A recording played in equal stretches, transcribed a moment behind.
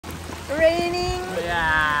raining.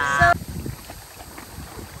 Yeah.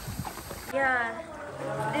 So yeah,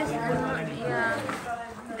 this yeah.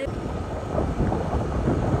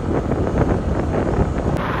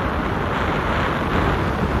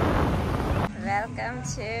 Welcome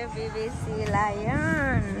to BBC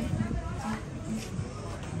Lion.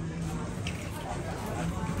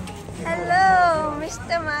 Hello,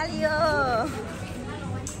 Mr. Mario.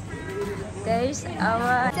 There's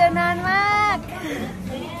our Mark.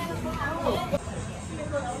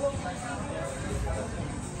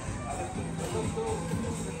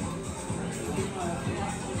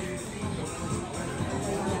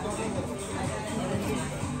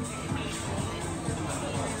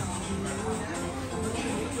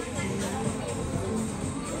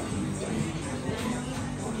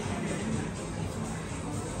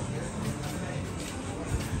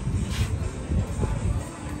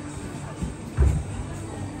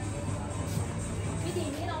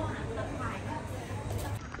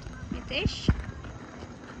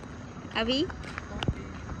 अभी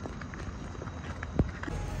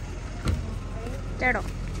चढ़ो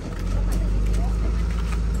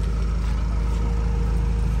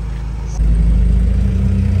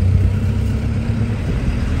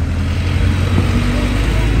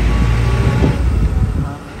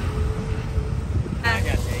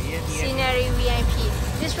scenery VIP.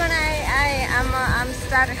 This one I'm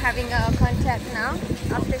started having a contact now.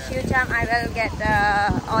 After few time I will get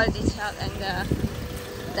all detail and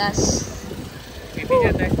that's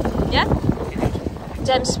yeah,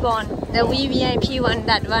 James Bond, the VVIP one,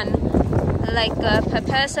 that one, like per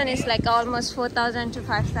person is like almost 4,000 to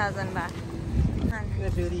 5,000 baht.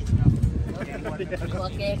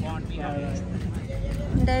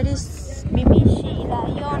 There is BBC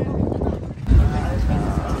Lion.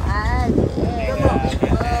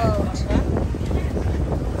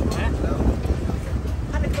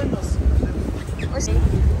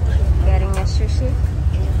 Getting a sushi.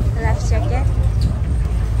 Life jacket.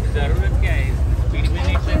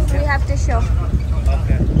 We have to show.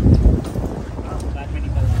 Okay.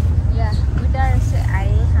 Yeah, उधर से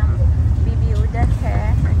आए हम, बीबी उधर है,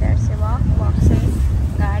 अंदर से walk से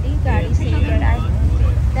गाड़ी से इधर आए.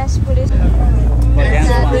 That's police. That's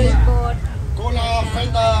a big boat.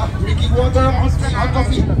 Drinking water, hot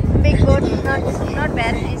coffee. Big boat, not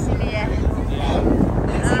bad, इसलिए.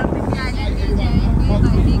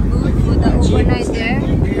 Big boat for the overnight there.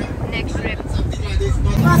 Next trip.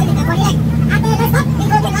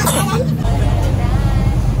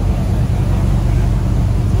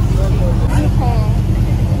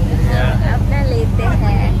 अपना लेते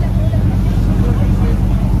हैं.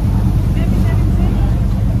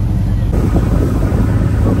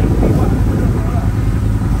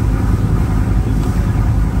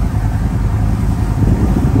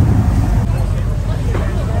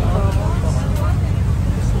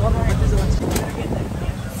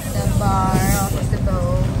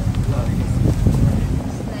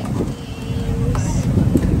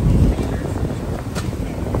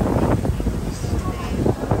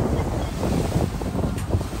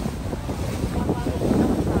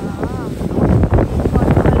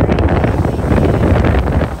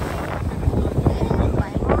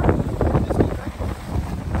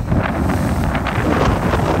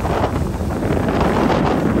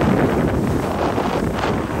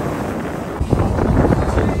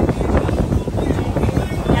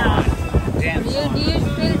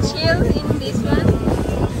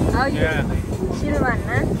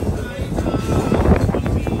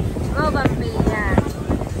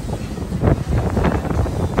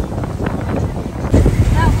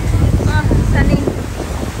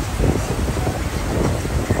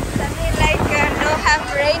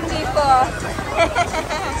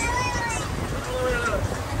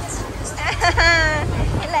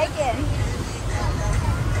 I like it.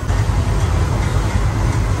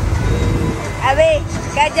 अबे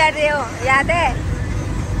क्या जा रहे हो, याद है?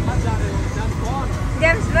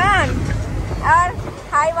 James bond. और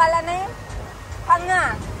हाई वाला नहीं, फंगा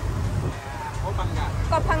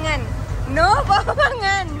को फंगन, नो वो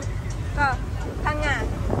फंगन को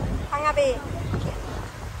फंगा बे.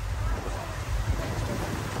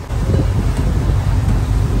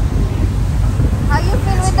 How you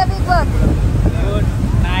feel with the big boat? Good,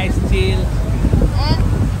 nice, chill. And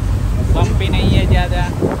bumpy नहीं है ज़्यादा.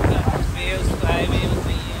 Waves, high waves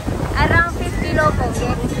नहीं है. around 50 लोग होंगे.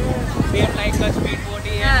 Same like a speedboat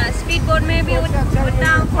ही है. हाँ, speedboat में भी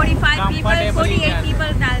उतना 45 people, 48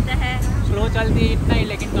 people डालता है. Slow चलती है इतना ही,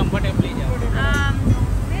 लेकिन comfortably जाओ.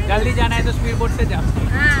 जल्दी जाना है तो speedboat से जाओ.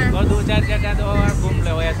 और 2-4 जगह तो और घूम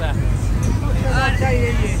लो ऐसा. अच्छा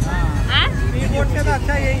यही है. हाँ? speedboat से तो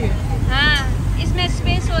अच्छा यही है. हाँ, इसमें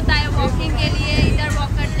स्पेस होता है वॉकिंग के लिए, इधर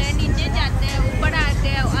वॉक करते हैं, नीचे जाते हैं, ऊपर आते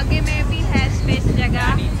हैं, आगे में भी है स्पेस जगह,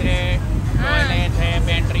 टॉयलेट है,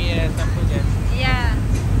 पेंट्री है, सब कुछ है। या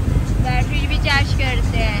बैटरी भी चार्ज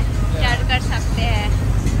करते हैं, चार्ज कर सकते हैं।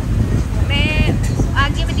 मैं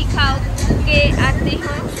आगे भी दिखाओ के आती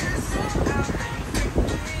हूँ।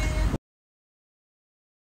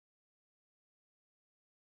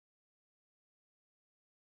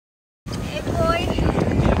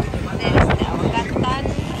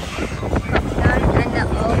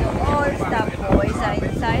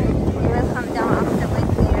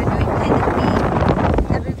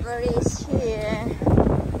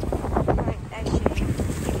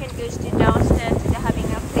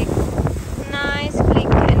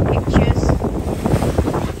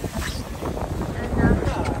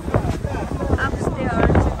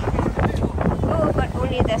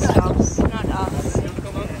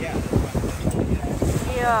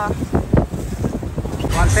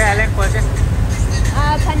 कौन से आइलैंड पहुंचे?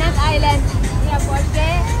 Phang Nga Island या पहुंचे।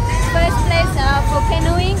 फर्स्ट प्लेस फॉर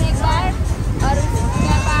कैनोइंग एक बार, और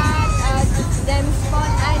उसके बाद जेम्सपॉन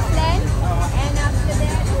island, and after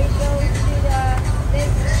that we go to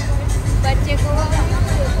this बच्चे को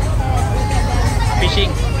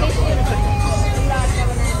फिशिंग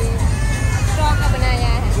स्ट्रॉ का बनाया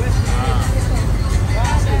है।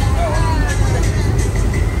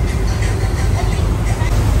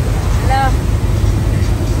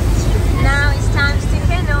 Now it's time to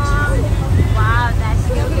canoe. Wow, that's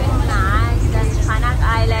looking nice. That's Phang Nga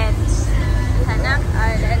Island. Phang Nga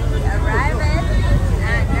Island we arrived,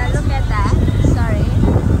 and look at that. Sorry,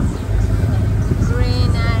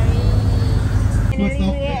 greenery.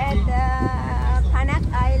 Finally, we're at Phang Nga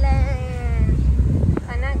Island.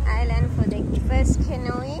 Phang Nga Island for the first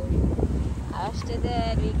canoeing. After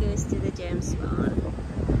that, we goes to the Jamestown.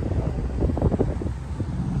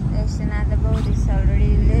 There's another boat is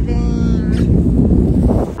already leaving.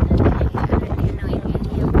 Canoeing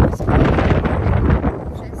video was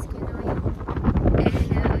first canoeing,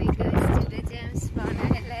 and we goes to the Jamestown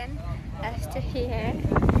Island. After here,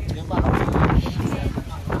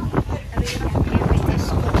 अभी जाके मैं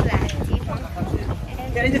जिसको बुलाती हूँ,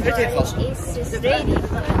 and the boat is just ready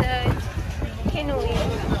for the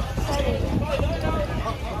canoeing.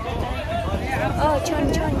 Oh, chon.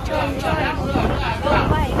 Oh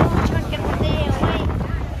my, chon के मुद्दे हैं,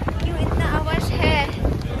 क्यों इतना आवाज है?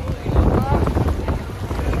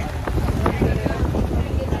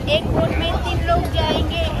 एक बोट में 3 लोग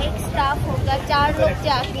जाएंगे, एक स्टाफ होगा, 4 लोग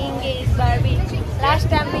जाएंगे इस बार भी। लास्ट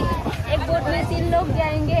टाइम भी एक बोट में 3 लोग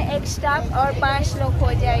जाएंगे, एक स्टाफ और 5 लोग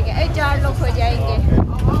हो जाएंगे, 4 लोग हो जाएंगे।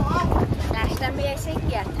 लास्ट टाइम भी ऐसे ही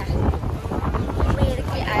किया था। मेरे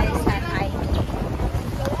के आए साथ आएंगे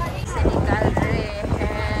से निकाल रहे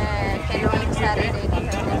हैं कैनोइंग सारे रेडी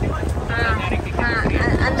है। हाँ,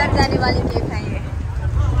 अंदर जाने वाली टेप है ये,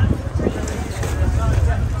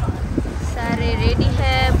 सारे रेडी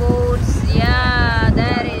है बोट्स। या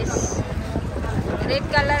देयर इज रेड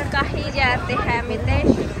कलर का ही जाते हैं मितेश,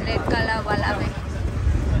 रेड कलर वाला में।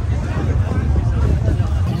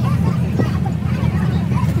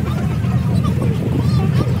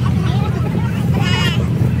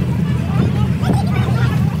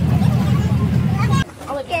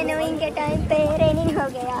 कैनोइंग के टाइम पे रेनिंग हो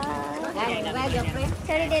गया,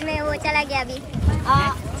 थोड़ी देर में वो चला गया, अभी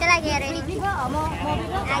चला गया रेनिंग, आ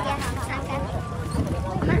गया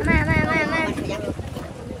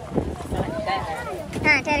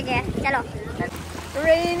हाँ ठहर गया, चलो।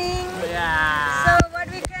 Raining. Yeah. So what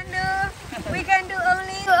we can do? We can do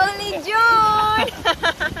only joy.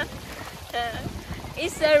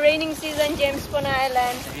 It's a raining season, Jamestown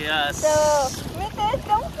Island. Yes. So, Mitz,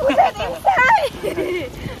 don't put that inside.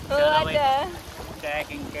 What the?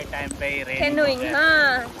 Kayaking के टाइम पे ही Canoeing,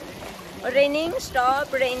 हाँ. Raining,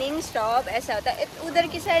 stop, ऐसा होता है। उधर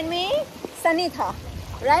की side में सनी था,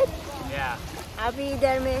 right? Yeah. अभी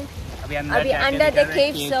इधर में, अभी under the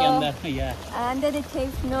cave, so yeah. under the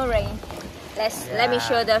cave no rain. Let me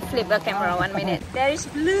show the flipper camera 1 minute. There is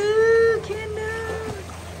blue canoe.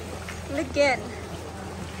 Look at.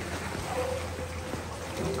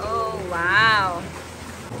 Oh wow.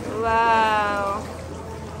 Wow.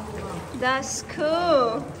 That's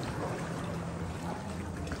cool.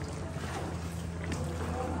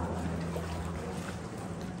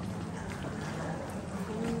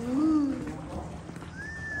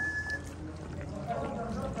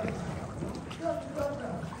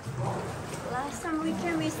 Last time we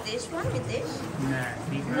came with this one, with this?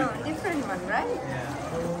 No, different one, right? Yeah.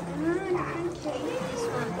 Different cake.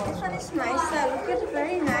 This one is nicer. Look at the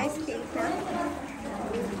very nice cake now.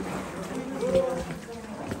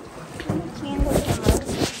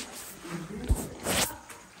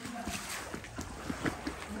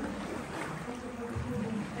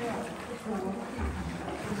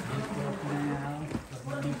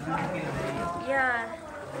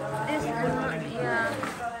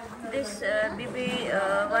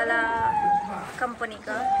 company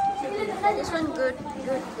ka. This one good.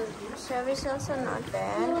 Service also not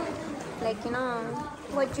bad. Like, you know,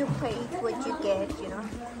 what you pay, what you get, you know.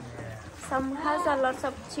 Some has a lots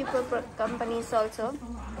of cheaper companies also,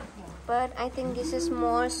 but I think this is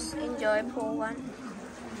most enjoyable one.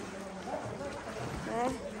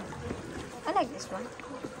 I like this one.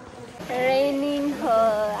 Raining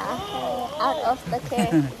out of the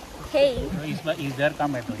cave. इधर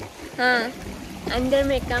कम है तो हाँ, अंदर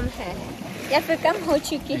में कम है या फिर कम हो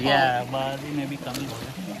चुकी है? बाहर में भी कम ही हो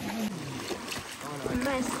गया।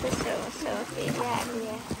 मस्त सोफे भी आ गई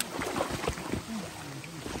है।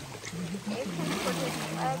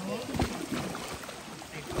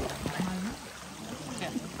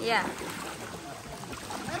 Yeah.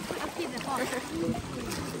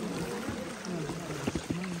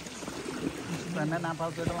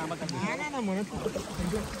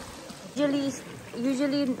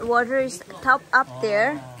 Usually water is top up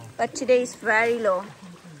there, but today is very low,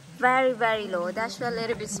 very low. That's why a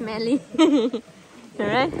little bit smelly.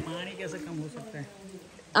 Right?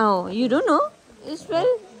 Oh, you don't know? It's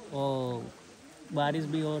well. Oh, बारिश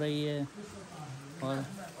भी हो रही है और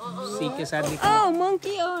सी के साथ भी। Oh,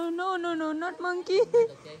 monkey! Oh no, not monkey.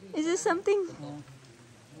 Is this something?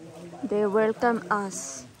 They welcome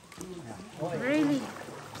us. Really?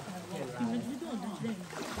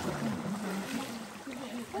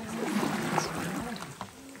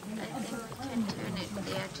 I think we can turn it.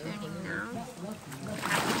 They are turning now.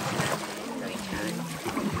 Return.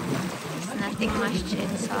 There's nothing much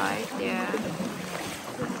inside there.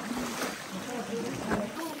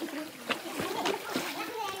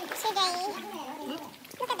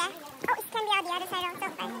 Look at that. Oh, it can be on the other side also.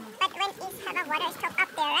 But when it's have a water stop up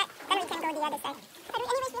there, right? Then we can go the other side. But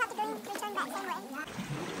anyways, we have to go return back same way.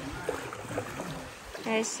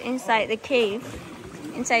 There's inside the cave.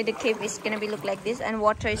 Inside the cave is gonna be look like this, and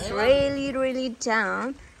water is really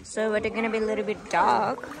down, so it's gonna be a little bit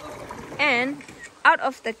dark. And out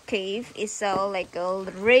of the cave is like a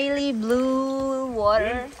really blue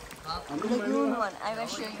water. Lagoon one. I will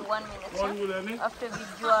show you 1 minute. Yeah? After we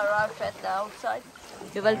arrive at the outside,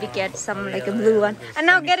 we will get some like a blue one. And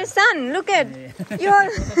now get a sun. Look at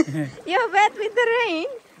you're wet with the rain,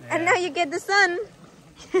 and now you get the sun.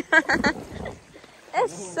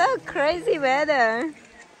 It's so crazy weather.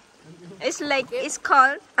 It's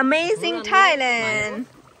called Amazing Thailand.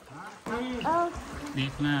 Oh.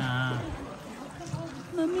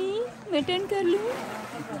 Mommy, मैं turn कर लूँ?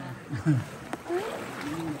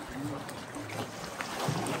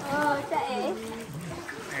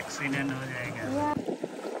 Accident हो जाएगा।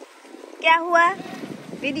 क्या हुआ?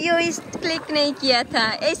 Video इस click नहीं किया था,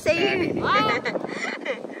 ऐसे ही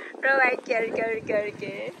प्रोवाइड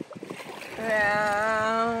करके।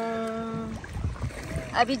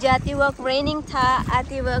 अभी जाती वक्त रेनिंग था,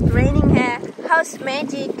 आती वक्त रेनिंग है। House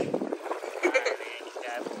magic.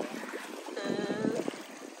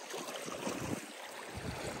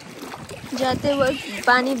 जाते वक्त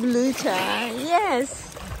पानी ब्लू था। यस,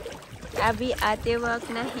 अभी आते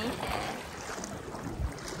वक्त नहीं है,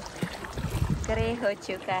 ग्रे हो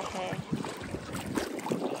चुका है।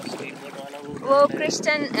 वो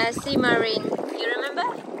Kristen C marine, you remember?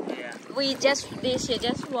 We just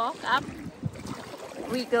walk up.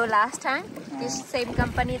 We go last time. This same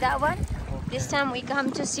company, that one. This time we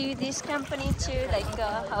come to see this company too. Like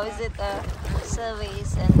how is it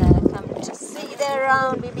service, and come to see there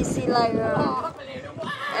around BBC Lion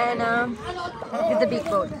and with the big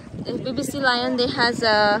boat. BBC Lion, they has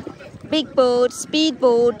a big boat,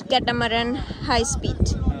 speedboat, catamaran, high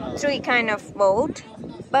speed, 3 kind of boat.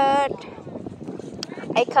 But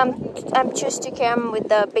I'm choose to come with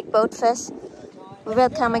the big boat first. We will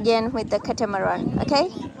come again with the catamaran. Okay?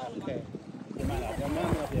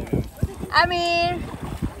 Amir,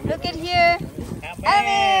 look at here.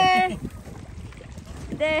 Amir,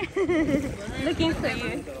 there, looking for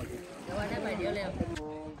you.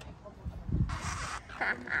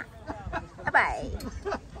 Bye.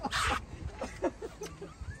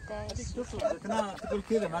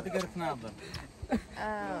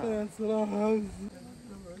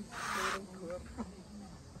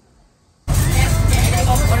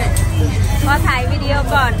 Cóถ่ายวิดีโอ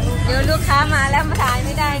ก่อนเดี๋ยวลูกค้ามาแล้วมาถ่ายไ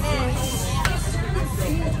ม่ได้แน่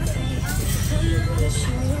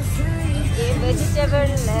ये vegetable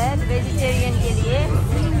है vegetarian के लिए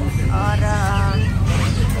और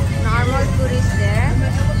normal food is there.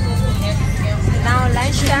 Now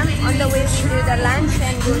lunch time. On the way we do the lunch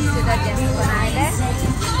and go to the Jensen Island.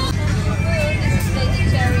 This is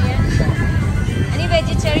vegetarian. Any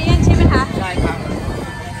vegetarian?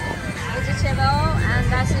 Vegetable, and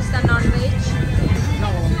that is the non-veg. No.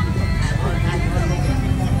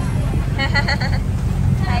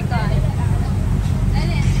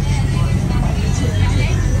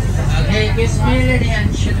 Miss Lady and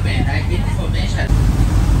gentlemen, I have information.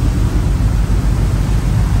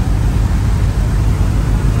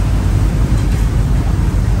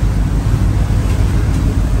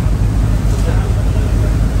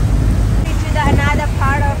 To the another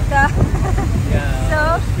part of the so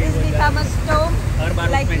it's become a storm.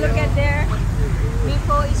 Like look at there.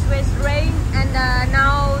 Before it was rain and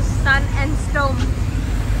now sun and storm.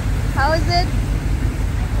 How is it?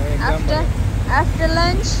 After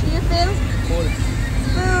lunch you feel full.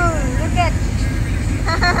 Look at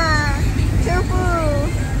too full.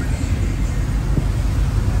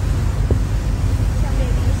 Some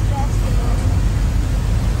baby is resting.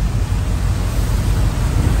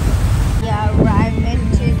 Yeah, arrived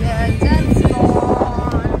into the dance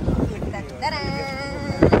spawn.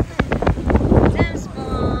 Dance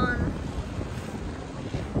spawn.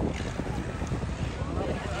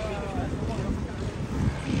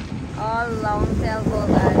 All longtail boat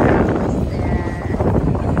are there.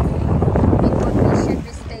 Because we should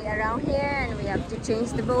be stay around here and we have to change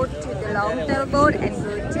the boat to the longtail boat and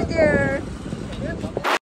go to there.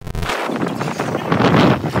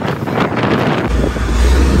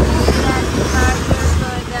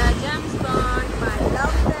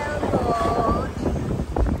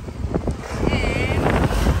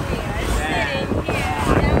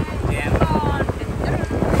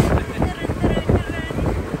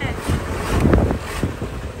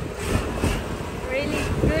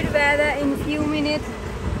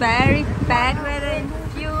 Very bad weather in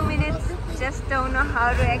few minutes. Just don't know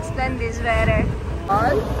how to explain this weather.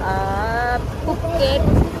 All Phuket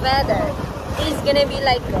weather is gonna be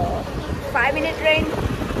like 5-minute rain,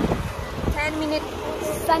 10-minute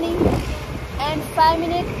sunny, and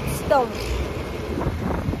 5-minute storm.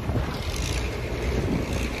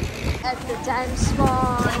 At the time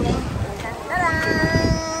spawn.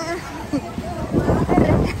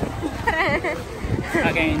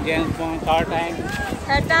 Again, James Bond, third time.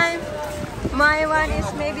 Third time. My one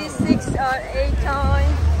is maybe 6 or 8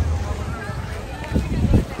 times.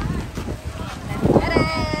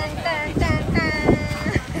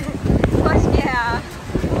 फंस गया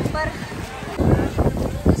ऊपर.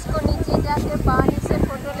 इसको नीचे जाके पानी से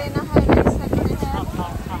photo लेना है, ले सकते हैं.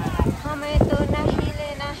 हमें तो नहीं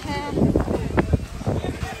लेना है.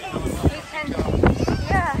 We can,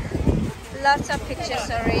 yeah, lots of pictures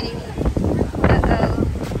already.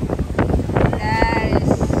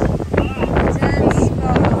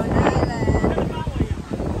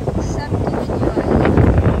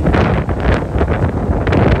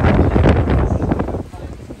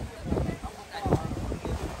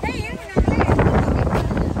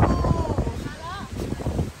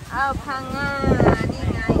 Phang Nga,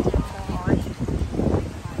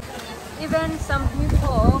 even some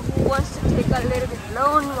people who wants to take a little bit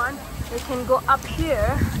long one, they can go up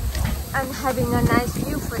here and having a nice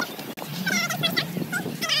view for it.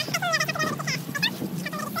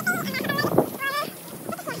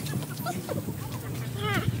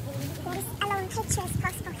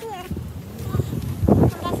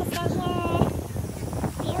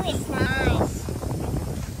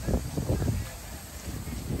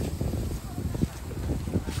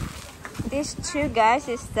 These two guys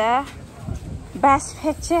is the best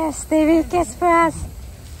pictures they will get for us.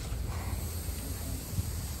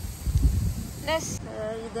 Let's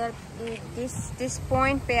इधर this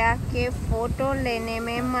point पे आके photo लेने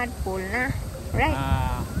में मत भूलना, right?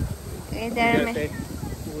 इधर में.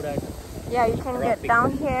 Yeah, you can get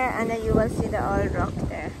down here and then you will see the old rock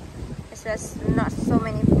there. It's just not so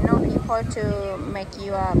many, no people to make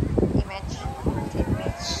you a image.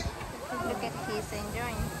 Look at he's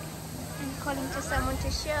enjoying. I'm calling to someone to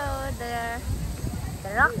show the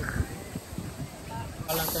rock.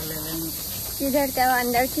 इधर का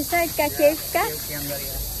अंदर की side का केव का.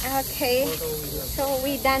 Okay, so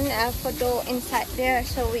we done a photo inside there,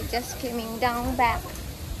 so we just coming down back.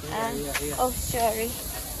 Oh sorry,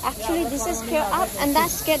 actually this is go up and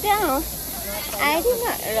that's go down. I did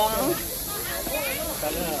not wrong.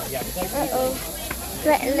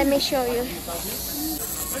 Wait, let me show you.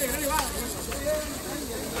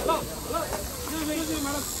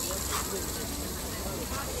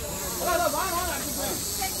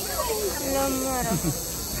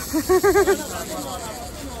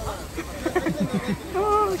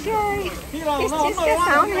 Oh, sorry. It's just the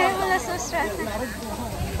sound here was so stressful.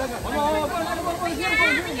 Oh,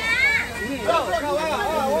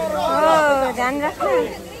 ध्यान रखना.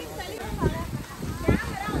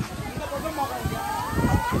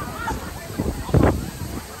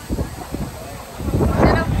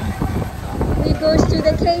 चलो, we goes to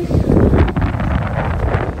the cave.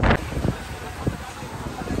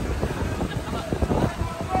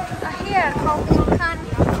 Here,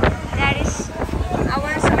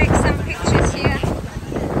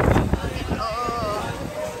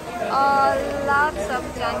 of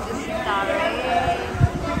changes started.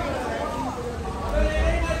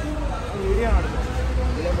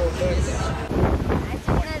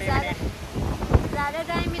 ज़्यादा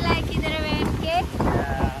time मिला है किधर बैठ के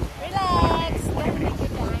relax करने के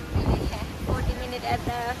टाइम मिले हैं 40 minutes at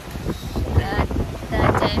the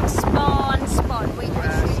James Bond spot. Wait,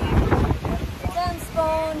 James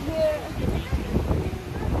Bond here.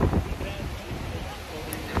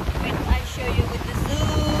 Wait, I show you with the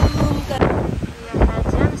zoom. Yeah,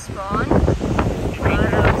 James Bond.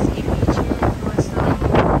 Ski beaches, Muslim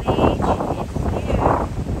village is here.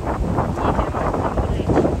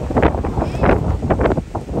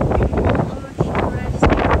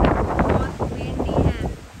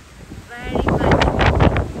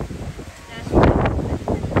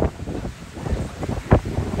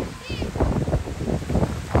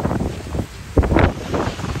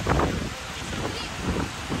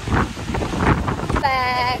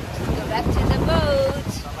 Go back to the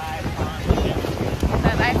boat.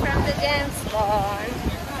 Bye bye from the James Bond.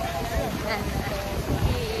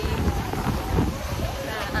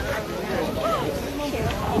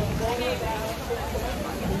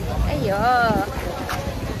 Ayo,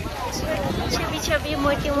 छवि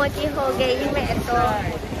मोटी मोटी हो गई मैं तो.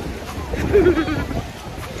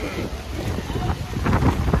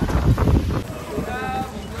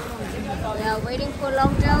 We are waiting for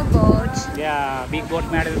longtail boat. Yeah, big boat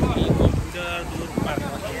में उधर दूर पर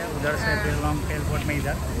उधर से फिर longtail boat में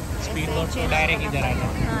इधर स्पीड बोट डायरेक्ट इधर आ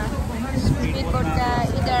जाए. स्पीड बोट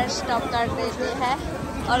इधर स्टॉप कर देते हैं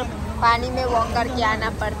और पानी में वॉक करके आना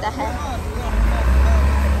पड़ता है.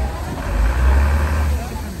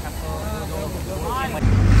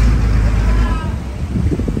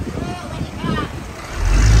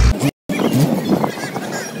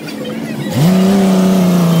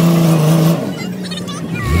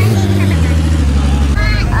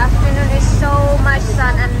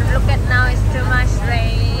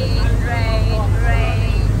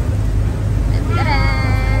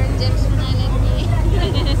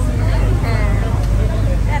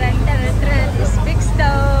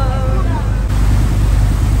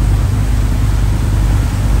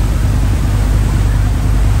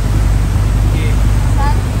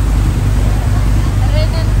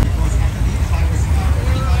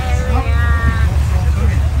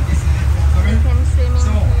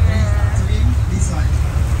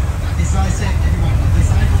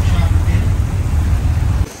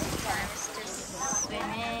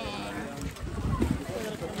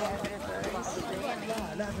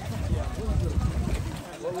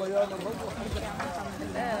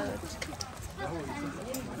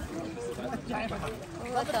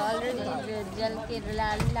 वो तो ऑलरेडी जल के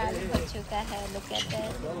लाल लाल हो चुका है. Look at that.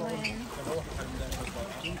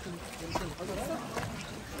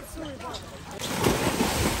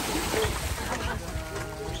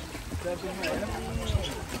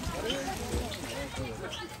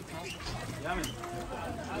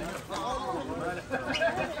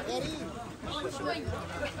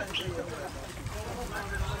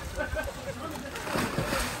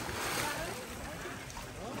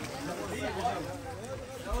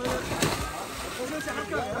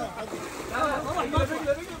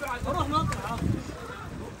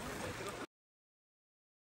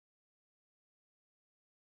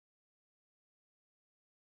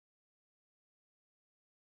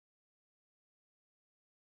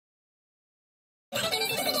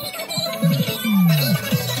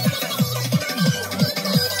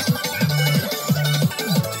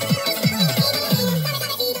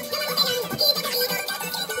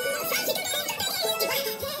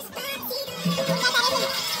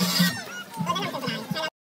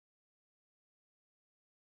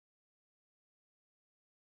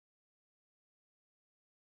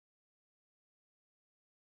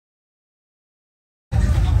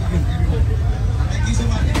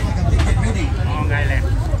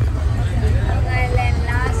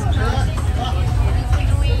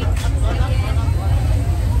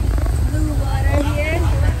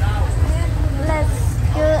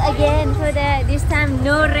 This time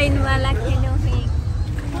no rain वाला canoeing.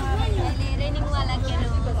 पहले raining वाला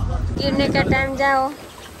canoe. गिरने का टाइम जाओ,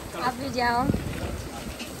 आप भी जाओ.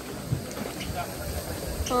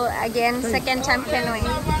 Oh, again second time canoeing.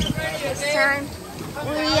 This time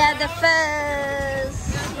we are the first.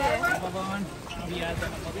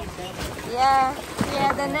 Yeah, we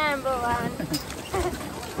are the number one.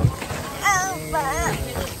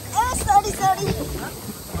 Oh, sorry.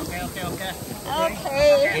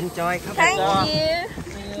 Okay. Enjoy. Thank you.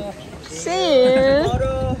 See you.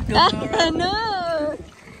 No.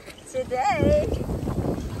 Today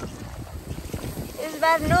is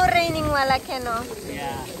but no raining wala canoe.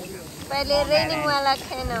 Yeah. पहले raining वाला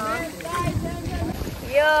canoe.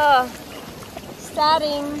 Yo,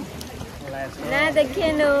 starting. Another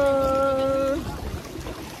canoe.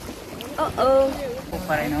 Oh.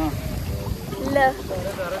 Look,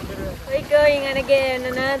 we're going on again.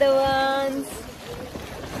 Another one.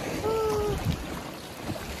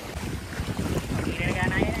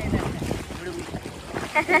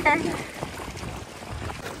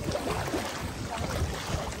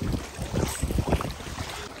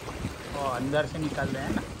 अंदर से निकल रहे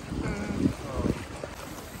हैं ना।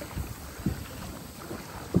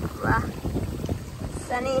 वाह,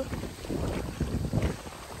 sunny,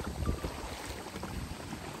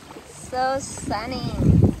 so sunny.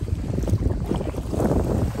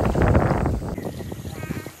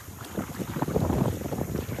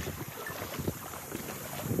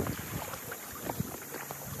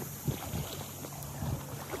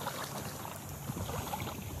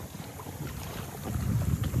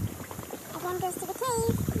 Everyone goes to the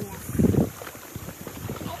cave.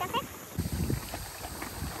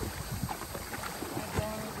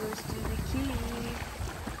 Everyone goes to the cave.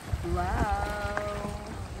 Wow.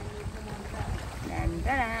 Dun,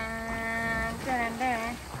 dun, dun,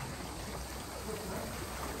 dun.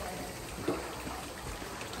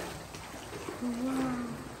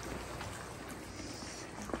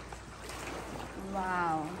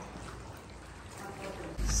 Wow.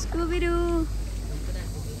 Scooby-Doo.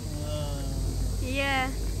 Yeah.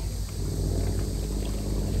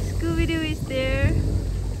 Scooby-Doo is there.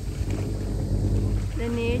 The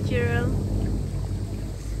natural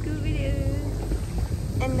Scooby-Doo.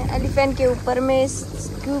 And the elephant के ऊपर में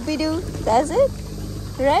Scooby-Doo. That's it,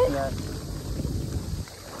 right? Yes.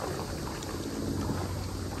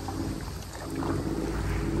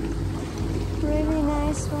 Really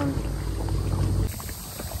nice one.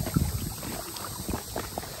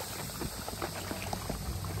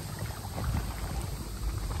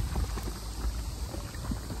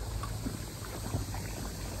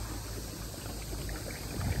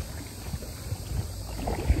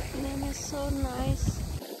 And it's so nice.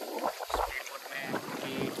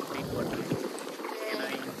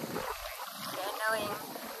 Canoeing.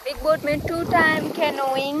 Big boat में 2 time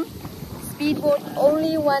canoeing. Speedboat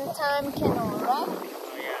only 1 time canoe, right?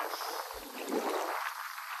 Yes.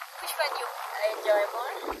 Which one you enjoy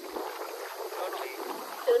more?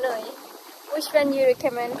 Don't know. Which one you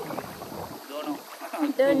recommend?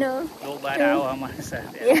 Don't know. दो बार आओ हमारे साथ।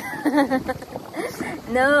 Yeah.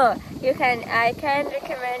 No, you can. I can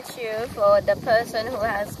recommend you for the person who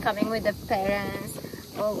has coming with the parents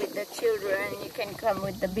or with the children. You can come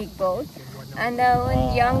with the big boat, and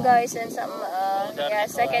when young guys and some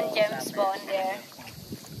second James Bond there.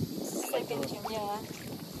 Second James, yeah.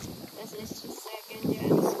 This is second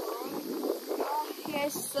James Bond. Oh,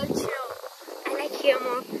 here's so chill. I like here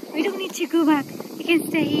more. We don't need to go back. We can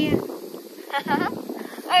stay here.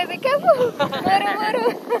 Hey, be careful! Maru.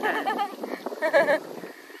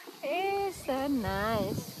 It's so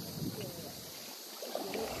nice.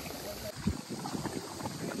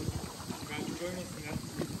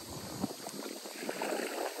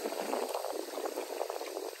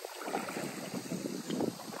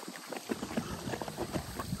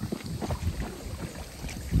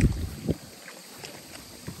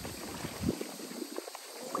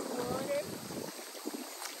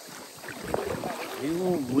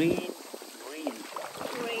 Green.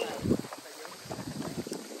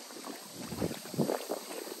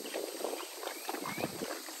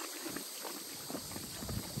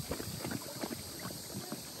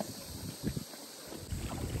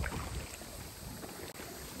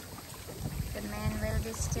 The man will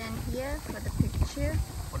be stand here for the picture.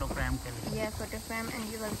 Photo frame के लिए। Yeah, photo frame, and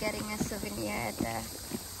you will getting a souvenir at the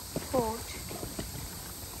port.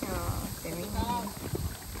 Oh, very nice.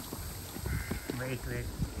 Wait.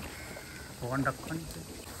 Phone रखो नीचे।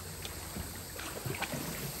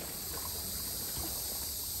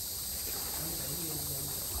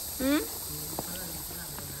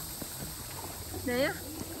 There?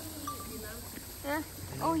 Yeah.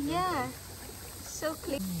 Oh yeah. So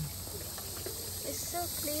clear. It's so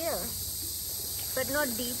clear, but not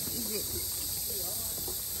deep, is it?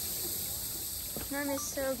 None is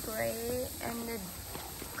so gray and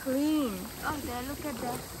clean. Oh, there! Look at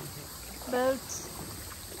the boats.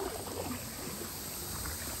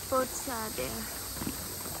 Boats are there.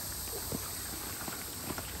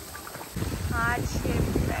 Hardship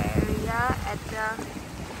area at the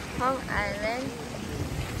Phang Island.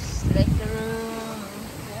 It's like the room.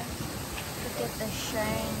 Look at the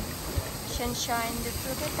sunshine.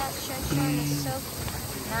 Look at that sunshine. It's so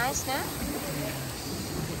nice, now.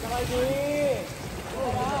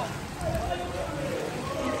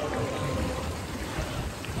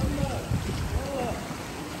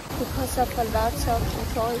 Because of a lot of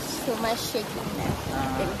people, it's too much shaking now.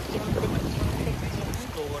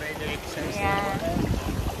 Yeah.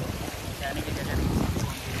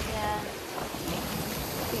 Yeah.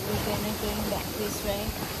 I think we're gonna go back this way.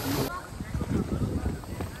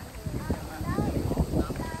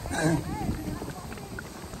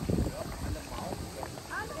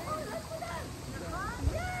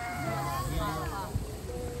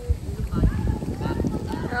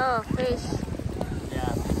 Oh, fish.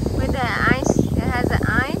 Yeah. With the ice, it has the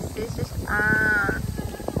ice. This is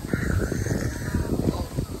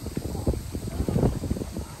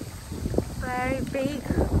very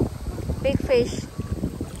big fish.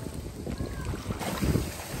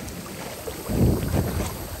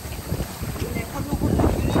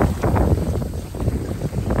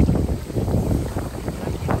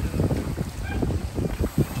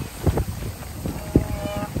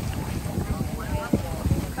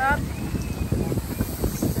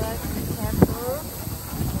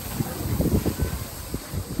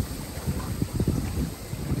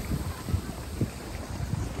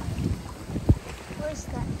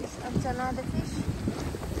 Another fish.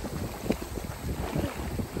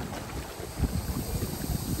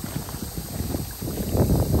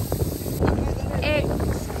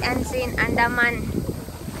 Eggs in Andaman.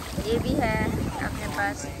 ये भी है अपने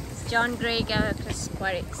पास. John Gray का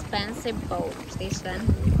quite expensive boat. This one.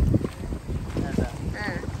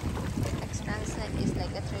 Expensive is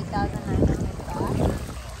like a 3,900 baht.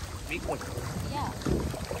 Big boat. Yeah.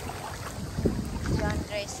 John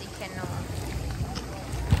Gray sea canoe.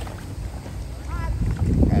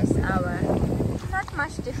 That's our. Not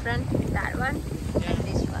much different that one and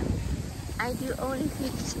this one. I do only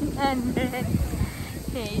 1,500.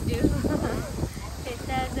 They do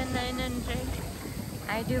 3,900.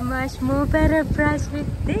 I do much more better price with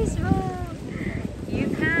this one. You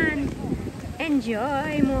can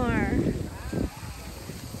enjoy more.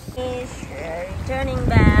 Is returning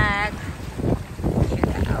back to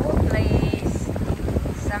our place.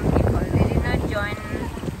 Some people they did not join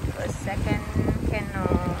for second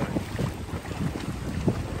canoe.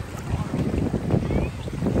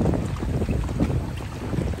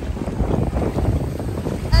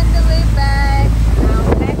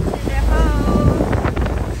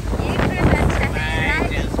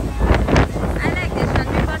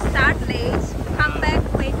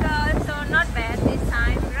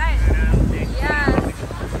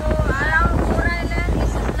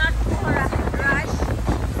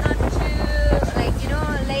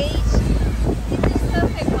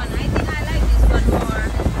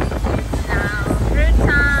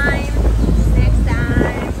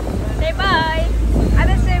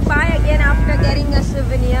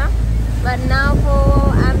 But now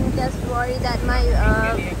I'm just worried that my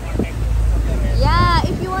yeah,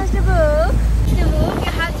 if you want to book, you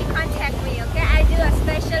have to contact me, okay? I do a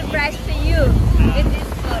special price for you with this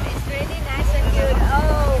boat. It's really nice and good.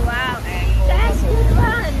 Oh wow, that's good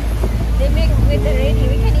one. They make with the ready.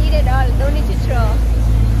 We can eat it all. Don't need to throw.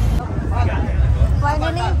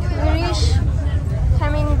 Finally, we reach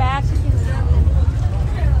coming back.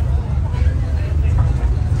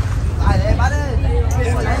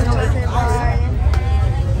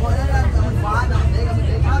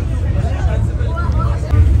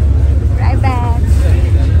 Right back.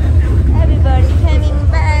 Everybody coming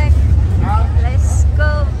back. Let's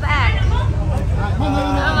go back.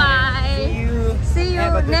 Bye-bye. See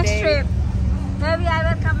you next trip. Maybe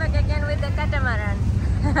I will come back again with the catamaran.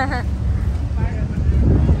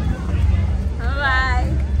 Bye-bye.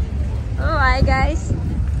 Bye-bye, guys.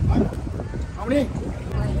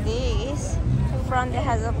 Like this. Front there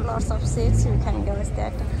has lots of seats. You can go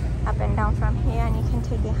step up and down from here, and you can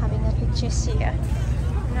take having a pictures here.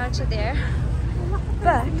 Not there,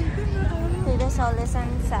 but it is always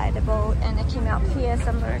inside the boat, and I came up here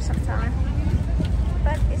somewhere sometime.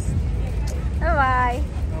 But it's bye.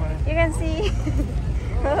 You can see.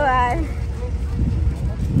 Bye.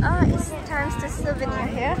 Oh, it's time to souvenir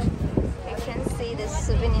here. You can see the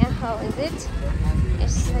souvenir. How is it?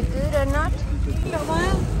 Is it good or not?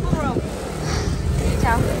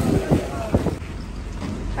 Ciao.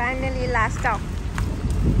 Finally, last stop.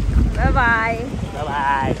 Bye bye. Bye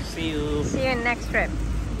bye. See you. See you next trip.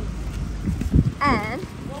 And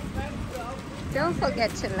don't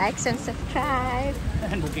forget to like and subscribe.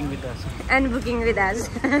 And booking with us. And booking with us.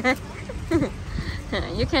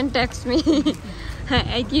 You can text me.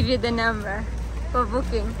 I give you the number for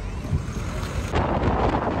booking.